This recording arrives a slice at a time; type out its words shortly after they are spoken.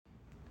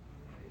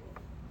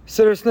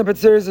Siddur Snippet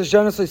series is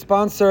generously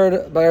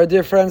sponsored by our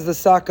dear friends, the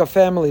Saka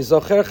family.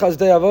 Zocher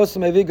Chazdei Avos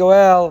Mevi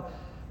Goel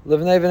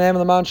Livnei V'neim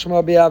L'man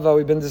Shemo B'Yava.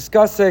 We've been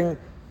discussing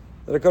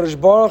that HaKadosh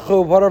Baruch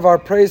Hu, part of our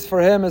praise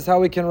for Him is how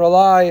we can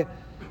rely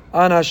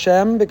on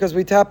Hashem, because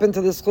we tap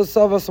into this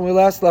Chusavos. When we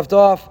last left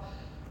off,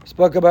 we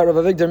spoke about Rav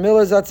Avigdor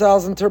Miller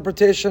Zatzal's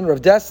interpretation,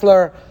 Rav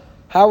Dessler,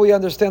 how we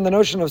understand the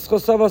notion of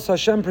Chusavos.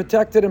 Hashem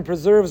protected and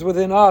preserves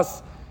within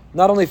us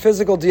not only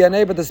physical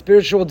DNA, but the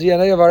spiritual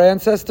DNA of our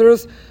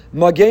ancestors.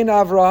 Magen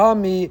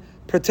Avraham, He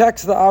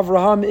protects the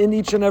Avraham in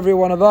each and every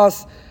one of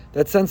us.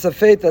 That sense of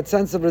faith, that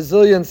sense of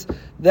resilience,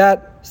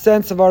 that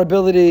sense of our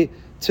ability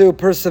to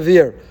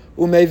persevere.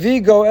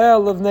 Umevi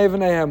Goel Livnei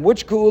V'neihem.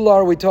 Which Geula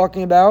are we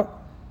talking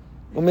about?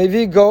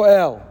 Umevi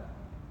Goel.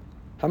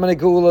 How many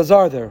Geulas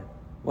are there?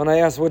 When I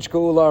ask which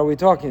Geula are we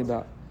talking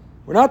about?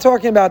 We're not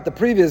talking about the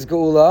previous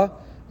Geula,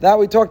 that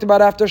we talked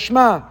about after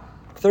Shema.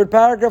 Third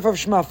paragraph of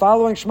Shema,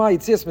 following Shema,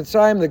 Yitzias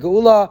Mitzrayim, the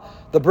Geula,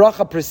 the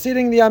Bracha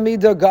preceding the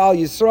Amidah, Gaal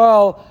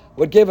Yisrael,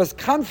 what gave us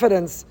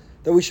confidence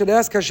that we should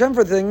ask Hashem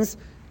for things,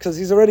 because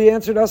He's already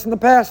answered us in the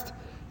past.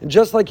 And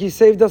just like He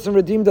saved us and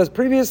redeemed us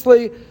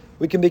previously,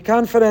 we can be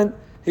confident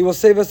He will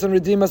save us and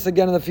redeem us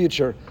again in the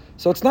future.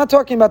 So it's not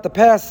talking about the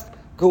past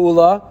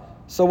Geula.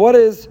 So what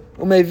is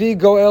Umevi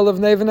Goel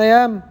Livnei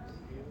V'neihem?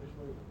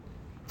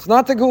 It's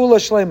not the Geula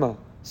Shlema.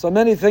 So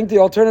many think the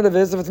alternative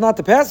is, if it's not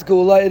the past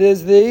Geula, it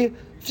is the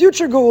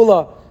future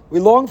Geula. We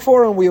long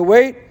for and we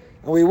await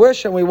and we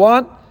wish and we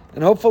want,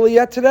 and hopefully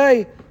yet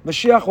today,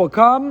 Mashiach will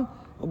come.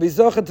 We'll be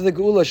zocheh to the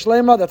Geula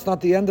Shlema. That's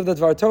not the end of the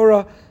Dvar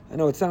Torah. I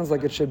know it sounds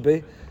like it should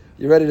be.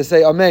 You're ready to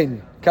say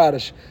Amen,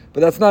 Kaddish.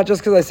 But that's not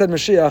just because I said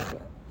Mashiach.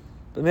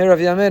 But Meir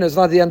Avi Amen is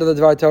not the end of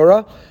the Dvar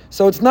Torah.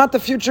 So it's not the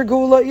future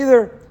Geula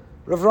either.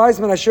 Rav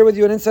Reisman, I share with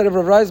you an insight of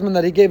Rav Reisman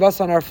that he gave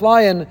us on our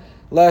fly-in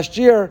last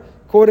year,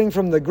 quoting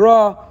from the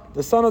Gra,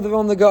 the son of the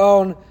Vilna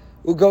Gaon.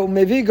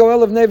 Mevi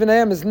Goel Livnei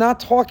V'neihem is not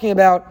talking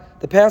about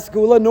the past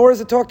Geula, nor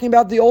is it talking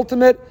about the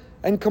ultimate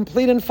and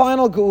complete and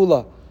final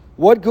Geula.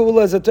 What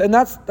Geula is it? And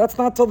that's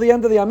not till the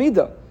end of the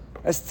Amidah.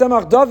 As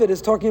Tzemach David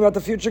is talking about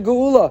the future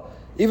Geula.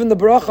 Even the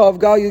Bracha of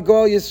Gaal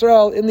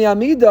Yisrael in the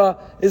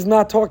Amidah is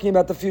not talking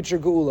about the future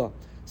Geula.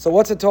 So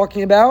what's it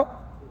talking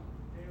about?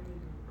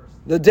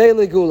 The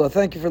daily Geula.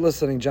 Thank you for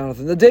listening,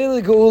 Jonathan. The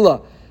daily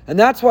Geula. And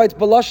that's why it's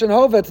B'lashon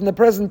Hova, it's in the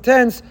present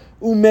tense,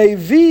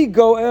 Umevi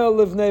Goel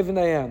Livnei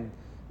V'neihem.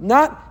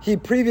 Not He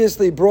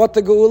previously brought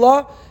the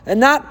Geula,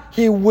 and not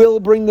He will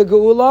bring the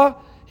Geula.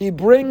 He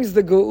brings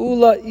the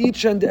Geula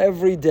each and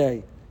every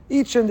day.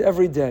 Each and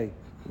every day.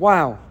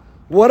 Wow.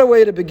 What a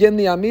way to begin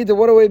the Amidah.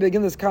 What a way to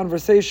begin this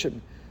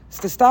conversation. It's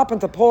to stop and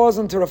to pause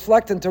and to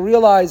reflect and to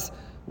realize,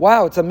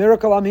 wow, it's a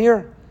miracle I'm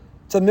here.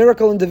 It's a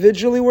miracle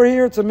individually we're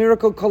here. It's a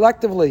miracle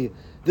collectively.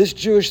 This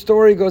Jewish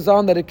story goes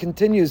on, that it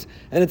continues.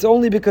 And it's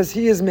only because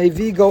He is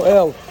Mevi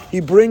Goel.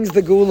 He brings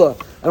the Geula.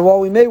 And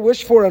while we may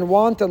wish for and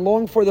want and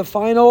long for the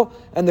final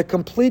and the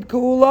complete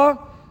Geula,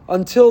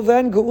 until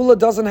then, Geula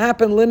doesn't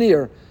happen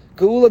linear.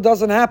 Geula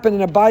doesn't happen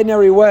in a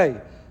binary way.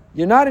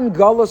 You're not in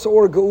Galus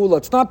or Geula.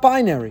 It's not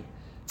binary.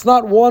 It's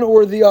not one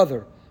or the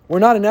other. We're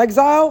not in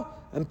exile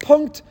and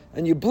punkt,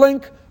 and you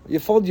blink, you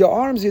fold your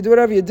arms, you do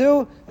whatever you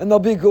do, and there'll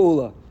be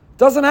Geula. It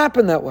doesn't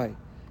happen that way.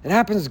 It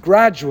happens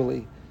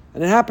gradually.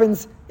 And it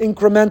happens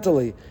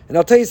incrementally. And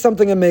I'll tell you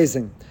something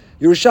amazing.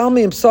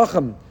 Yerushalmi in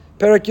Psachim,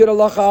 Perek Yud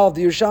Halacha Aleph,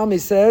 the Yerushalmi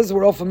says,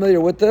 we're all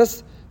familiar with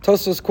this,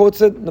 Tosfos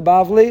quotes it in the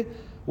Bavli,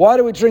 why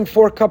do we drink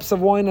 4 cups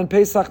of wine on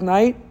Pesach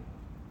night?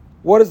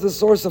 What is the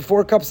source of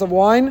 4 cups of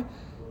wine?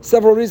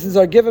 Several reasons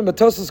are given, but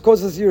Tosfos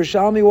quotes this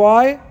Yerushalmi.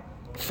 Why?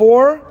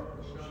 4?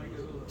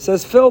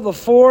 Says, fill the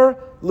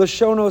 4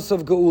 Lashonos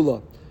of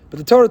Geula. But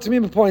the Torah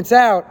Tamima points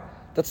out,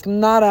 that's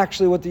not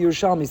actually what the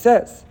Yerushalmi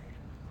says.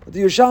 What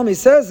the Yerushalmi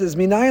says is,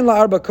 Minayin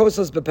la'arba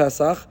kosas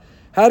bepesach.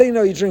 How do you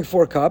know you drink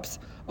 4 cups?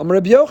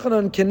 Rabbi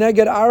Yochanan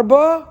keneged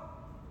arba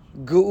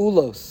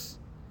geulos,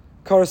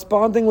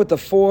 corresponding with the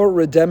 4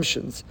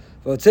 redemptions.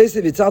 Zok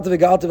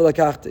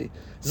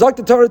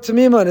the Torah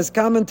Tamima in his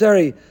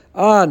commentary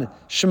on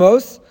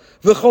Shmos,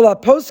 v'chol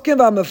haposkim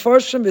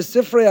v'hamefarshim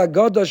v'sifrei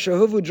agoda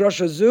shehuvu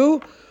drasha zu,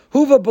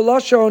 huva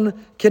b'lashon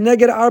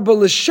keneged arba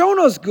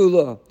l'shonos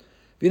geula.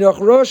 V'noch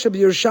rosh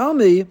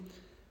b'Yerushalmi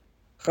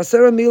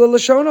chasera mila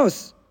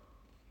l'shonos.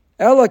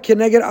 Ella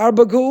keneged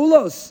arba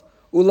geulos.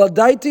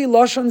 Uladaiti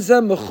lashon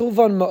zeh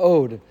mechuvan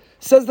ma'od.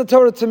 Says the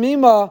Torah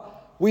Tamima,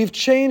 we've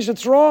changed,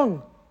 it's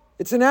wrong.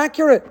 It's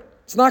inaccurate.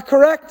 It's not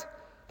correct.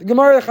 The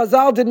Gemara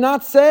Chazal did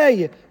not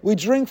say we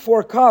drink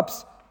 4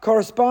 cups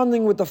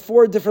corresponding with the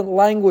 4 different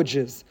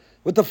languages,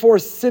 with the 4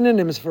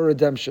 synonyms for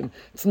redemption.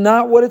 It's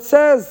not what it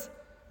says.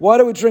 Why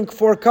do we drink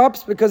 4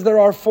 cups? Because there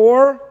are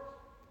 4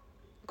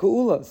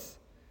 geulas.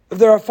 If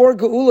there are 4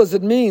 geulas,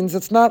 it means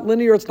it's not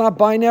linear, it's not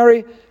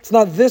binary, it's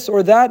not this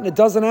or that, and it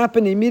doesn't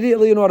happen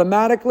immediately and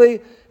automatically.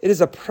 It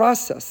is a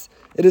process.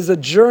 It is a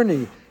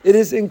journey. It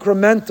is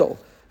incremental.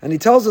 And he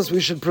tells us we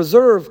should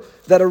preserve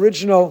that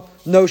original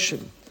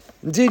notion.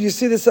 Indeed, you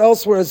see this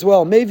elsewhere as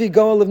well. Mevi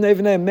Goel Livnei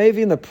V'neihem, Mevi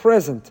in the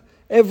present,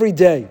 every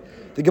day.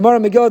 The Gemara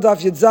Megillah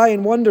Daf Yud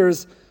Zayin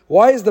wonders,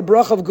 why is the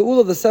bracha of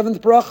Geula the 7th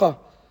bracha?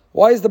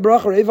 Why is the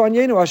bracha Revan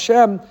Yenu?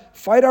 Hashem,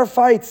 fight our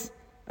fights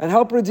and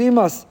help redeem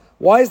us.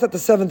 Why is that the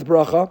seventh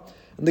bracha?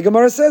 And the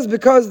Gemara says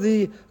because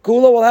the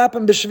Geula will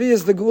happen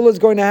b'Shvius. The Geula is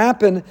going to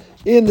happen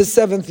in the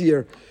seventh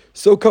year.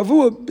 So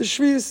Kavua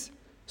b'Shvius.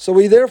 So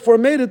we therefore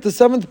made it the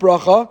seventh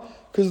bracha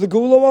because the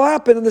Geula will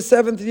happen in the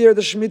seventh year,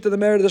 the Shemitah, the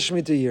merit of the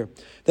Shemitah year.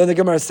 Then the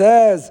Gemara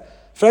says,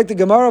 "Frag the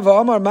Gemara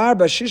v'Amar Mar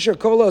b'Shisha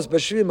Kolos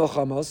b'Shvi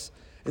Melchamos."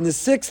 In the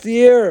sixth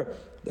year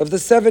of the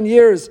 7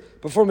 years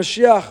before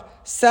Mashiach,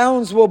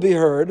 sounds will be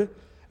heard,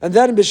 and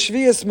then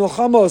b'Shvius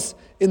Melchamos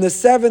in the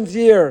seventh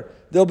year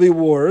there'll be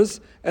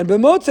wars, and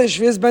b'Motzei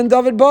Shvius ben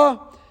David ba.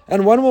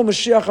 And when will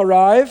Mashiach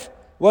arrive?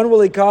 When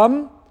will he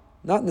come?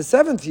 Not in the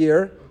seventh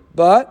year,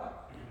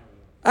 but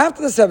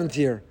after the seventh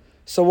year.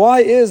 So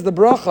why is the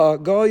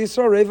bracha Goal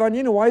Yisrael Revan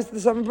Yinu? Why is it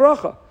the seventh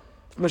bracha?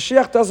 If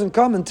Mashiach doesn't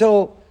come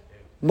until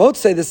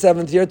Motzei the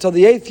seventh year, till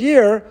the 8th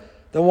year,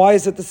 then why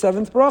is it the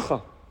seventh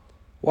bracha?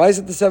 Why is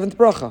it the seventh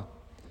bracha?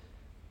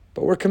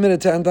 But we're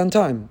committed to end on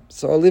time,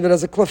 so I'll leave it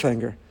as a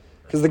cliffhanger.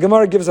 Because the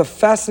Gemara gives a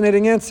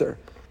fascinating answer.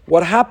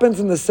 What happens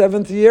in the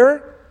 7th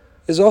year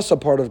is also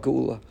part of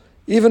Geula,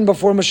 even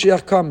before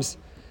Mashiach comes.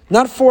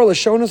 Not 4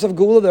 Lashonos of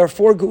Geula, there are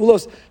 4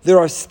 Geulos. There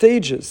are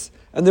stages,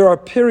 and there are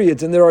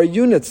periods, and there are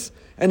units,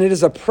 and it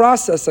is a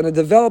process and a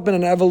development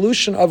and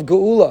evolution of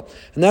Geula.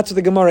 And that's what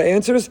the Gemara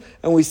answers,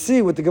 and we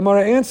see what the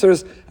Gemara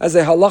answers as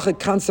a halachic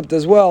concept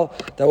as well,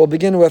 that we'll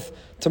begin with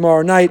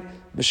tomorrow night.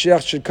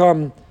 Mashiach should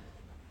come.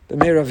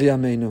 B'meira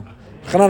v'yameinu.